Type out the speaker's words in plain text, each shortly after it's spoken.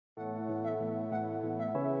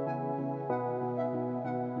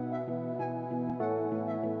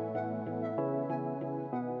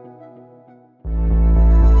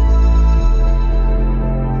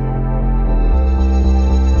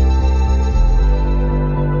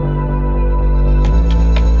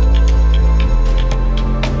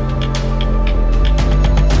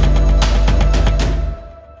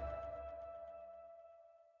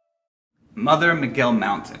Mother Miguel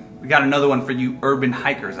Mountain. We got another one for you urban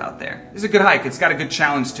hikers out there. It's a good hike. It's got a good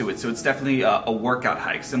challenge to it, so it's definitely a workout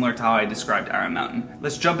hike, similar to how I described Iron Mountain.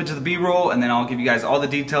 Let's jump into the B-roll, and then I'll give you guys all the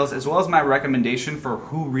details, as well as my recommendation for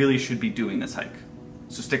who really should be doing this hike.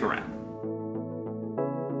 So stick around.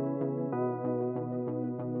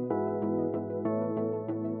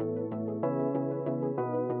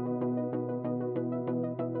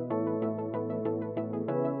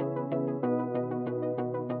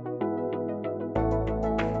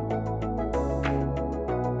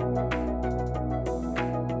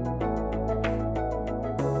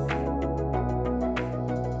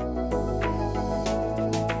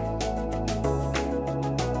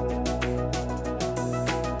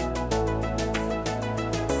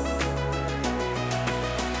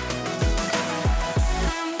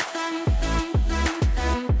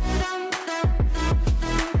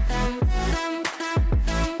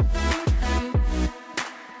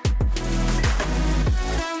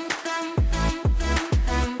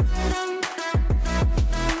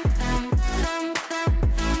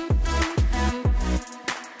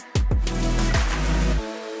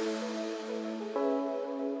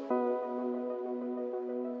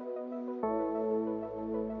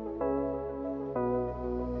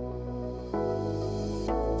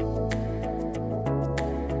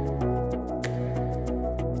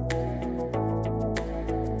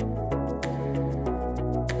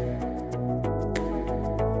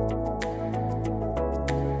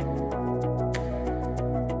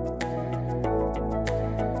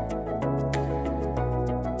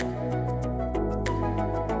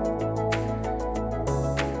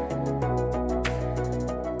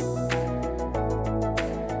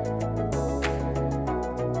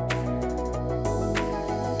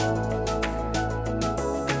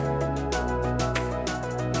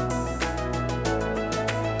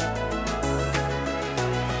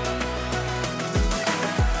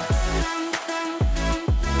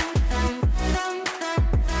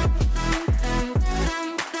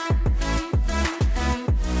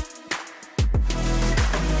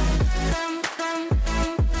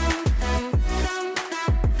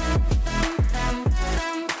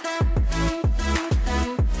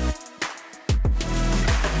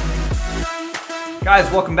 Guys,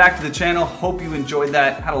 welcome back to the channel. Hope you enjoyed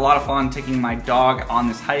that. Had a lot of fun taking my dog on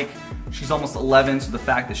this hike. She's almost 11, so the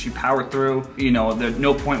fact that she powered through, you know, there's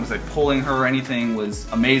no point was like pulling her or anything, was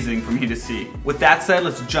amazing for me to see. With that said,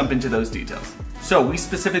 let's jump into those details. So we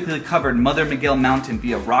specifically covered Mother Miguel Mountain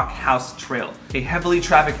via Rock House Trail, a heavily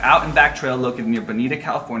trafficked out and back trail located near Bonita,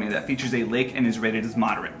 California that features a lake and is rated as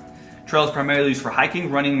moderate. Trail is primarily used for hiking,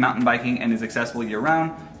 running, mountain biking, and is accessible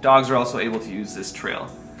year-round. Dogs are also able to use this trail.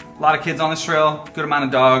 A lot of kids on this trail, good amount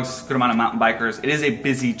of dogs, good amount of mountain bikers. It is a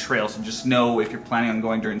busy trail, so just know if you're planning on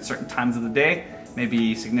going during certain times of the day,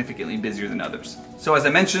 maybe significantly busier than others. So as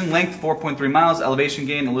I mentioned, length 4.3 miles, elevation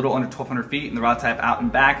gain a little under 1,200 feet, and the route type out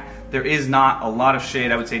and back. There is not a lot of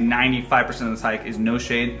shade. I would say 95% of this hike is no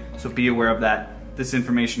shade, so be aware of that. This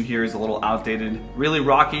information here is a little outdated. Really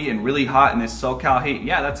rocky and really hot in this SoCal heat.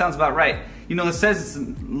 Yeah, that sounds about right. You know, it says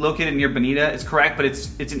it's located near Bonita. It's correct, but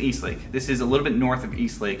it's in East Lake. This is a little bit north of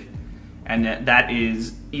East Lake, and that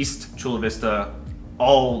is East Chula Vista,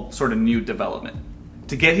 all sort of new development.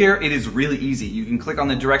 To get here, it is really easy. You can click on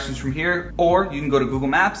the directions from here, or you can go to Google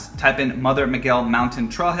Maps, type in Mother Miguel Mountain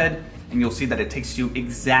Trailhead, and you'll see that it takes you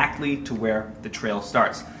exactly to where the trail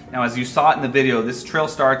starts. Now, as you saw it in the video, this trail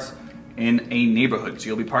starts in a neighborhood. So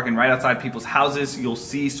you'll be parking right outside people's houses. You'll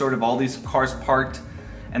see sort of all these cars parked,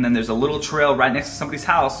 and then there's a little trail right next to somebody's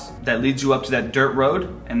house that leads you up to that dirt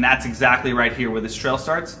road, and that's exactly right here where this trail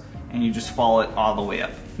starts, and you just follow it all the way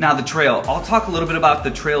up. Now the trail, I'll talk a little bit about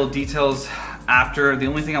the trail details after. The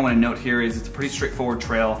only thing I want to note here is it's a pretty straightforward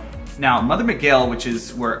trail. Now Mother Miguel, which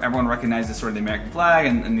is where everyone recognizes sort of the American flag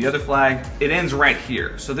and the other flag, it ends right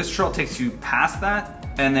here. So this trail takes you past that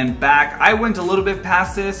and then back. I went a little bit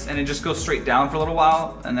past this and it just goes straight down for a little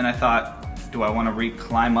while, and then I thought, do I want to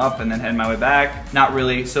re-climb up and then head my way back? Not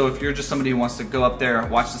really. So if you're just somebody who wants to go up there,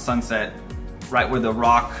 watch the sunset right where the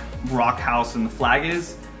rock house and the flag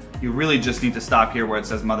is, you really just need to stop here where it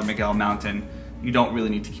says Mother Miguel Mountain. You don't really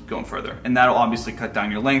need to keep going further. And that'll obviously cut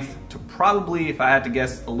down your length to probably, if I had to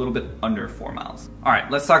guess, a little bit under 4 miles. All right,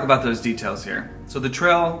 let's talk about those details here. So the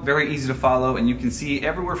trail, very easy to follow, and you can see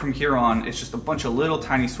everywhere from here on, it's just a bunch of little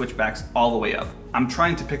tiny switchbacks all the way up. I'm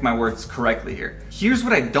trying to pick my words correctly here. Here's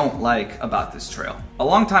what I don't like about this trail. A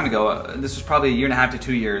long time ago, this was probably 1.5 to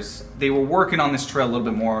 2 years, they were working on this trail a little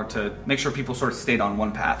bit more to make sure people sort of stayed on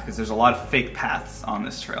one path, because there's a lot of fake paths on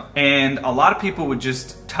this trail. And a lot of people would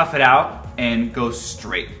just tough it out and go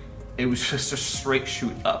straight. It was just a straight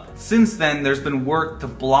shoot up. Since then, there's been work to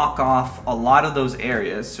block off a lot of those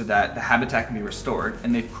areas so that the habitat can be restored,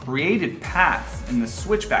 and they've created paths in the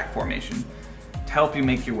switchback formation to help you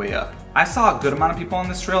make your way up. I saw a good amount of people on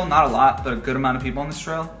this trail, not a lot, but a good amount of people on this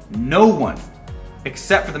trail. No one,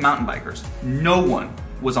 except for the mountain bikers, no one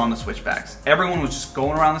was on the switchbacks. Everyone was just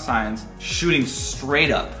going around the signs, shooting straight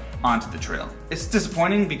up onto the trail. It's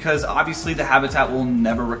disappointing because obviously the habitat will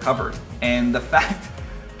never recover. And the fact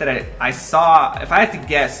that I saw, if I had to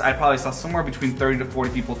guess, I probably saw somewhere between 30 to 40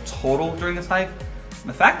 people total during this hike.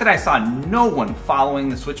 The fact that I saw no one following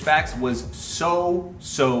the switchbacks was so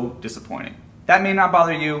disappointing. That may not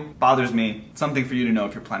bother you, bothers me. It's something for you to know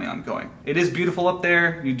if you're planning on going. It is beautiful up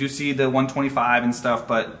there. You do see the 125 and stuff,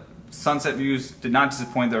 but sunset views did not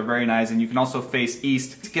disappoint. They're very nice, and you can also face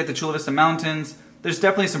east to get the Chula Vista Mountains. There's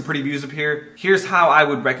definitely some pretty views up here. Here's how I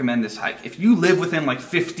would recommend this hike. If you live within like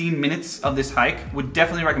 15 minutes of this hike, would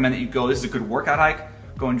definitely recommend that you go. This is a good workout hike.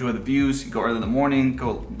 Go enjoy the views. You go early in the morning,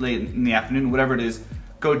 go late in the afternoon, whatever it is,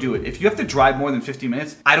 go do it. If you have to drive more than 15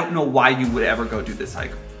 minutes, I don't know why you would ever go do this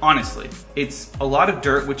hike. Honestly, it's a lot of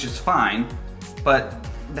dirt, which is fine, but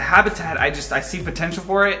the habitat, I see potential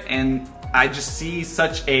for it, and I just see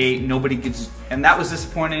such a nobody gets, and that was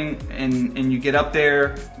disappointing. And you get up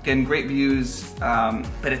there, getting great views,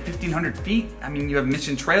 but at 1,500 feet, I mean, you have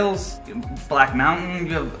Mission Trails, Black Mountain,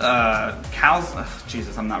 you have cows.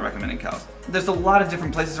 Jesus, I'm not recommending cows. There's a lot of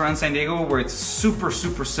different places around San Diego where it's super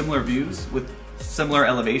similar views with similar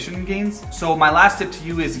elevation gains. So my last tip to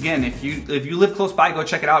you is, again, if you live close by, go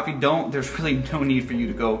check it out. If you don't, there's really no need for you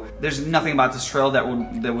to go. There's nothing about this trail that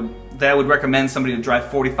I would recommend somebody to drive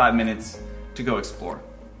 45 minutes to go explore.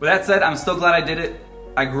 With that said, I'm still glad I did it.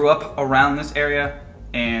 I grew up around this area,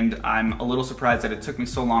 and I'm a little surprised that it took me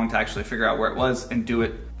so long to actually figure out where it was and do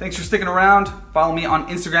it. Thanks for sticking around. Follow me on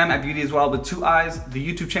Instagram at beautyiswild with 2 eyes, the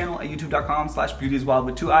YouTube channel at youtube.com/beautyiswild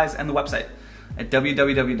with 2 eyes, and the website at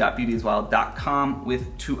www.beautyiswild.com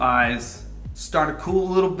with 2 eyes. Starting to cool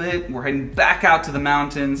a little bit. We're heading back out to the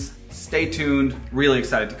mountains. Stay tuned. Really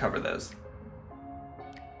excited to cover those.